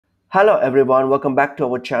Hello everyone, welcome back to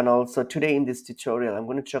our channel. So today in this tutorial, I'm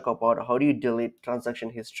going to talk about how do you delete transaction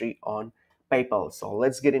history on PayPal. So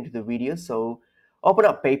let's get into the video. So open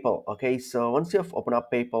up PayPal. Okay, so once you've opened up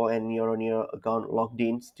PayPal and you're on your account logged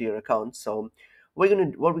in to your account, so what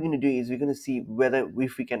we're gonna do is we're gonna see whether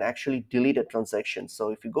if we can actually delete a transaction. So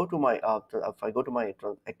if you go to my if I go to my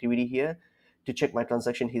activity here to check my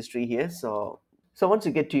transaction history here, so once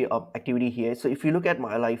you get to your activity here, so if you look at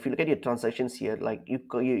if you look at your transactions here, like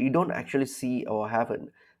you don't actually see or have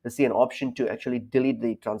an option to actually delete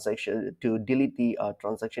the transaction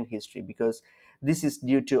transaction history, because this is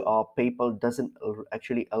due to PayPal doesn't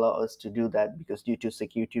actually allow us to do that, because due to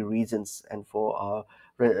security reasons and for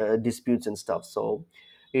disputes and stuff. So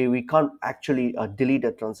we can't actually delete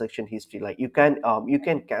a transaction history. Like you can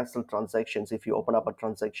cancel transactions. If you open up a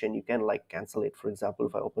transaction, you can like cancel it. For example,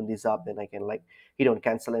 if I open this up, then I can like hit on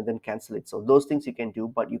cancel and then cancel it. So those things you can do,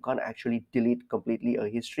 but you can't actually delete completely a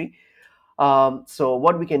history. So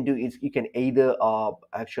what we can do is you can either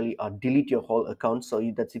actually delete your whole account.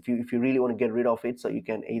 So that's if you really want to get rid of it, so you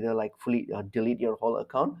can either like fully delete your whole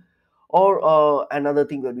account, or another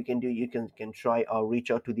thing that we can do, you can try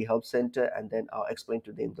reach out to the help center and then explain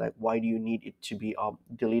to them like why do you need it to be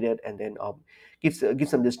deleted, and then give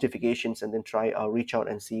some justifications, and then try reach out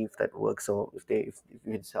and see if that works, or if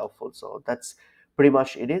it's helpful. So that's pretty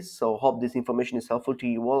much it is. So hope this information is helpful to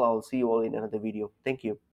you all. I'll see you all in another video. Thank you.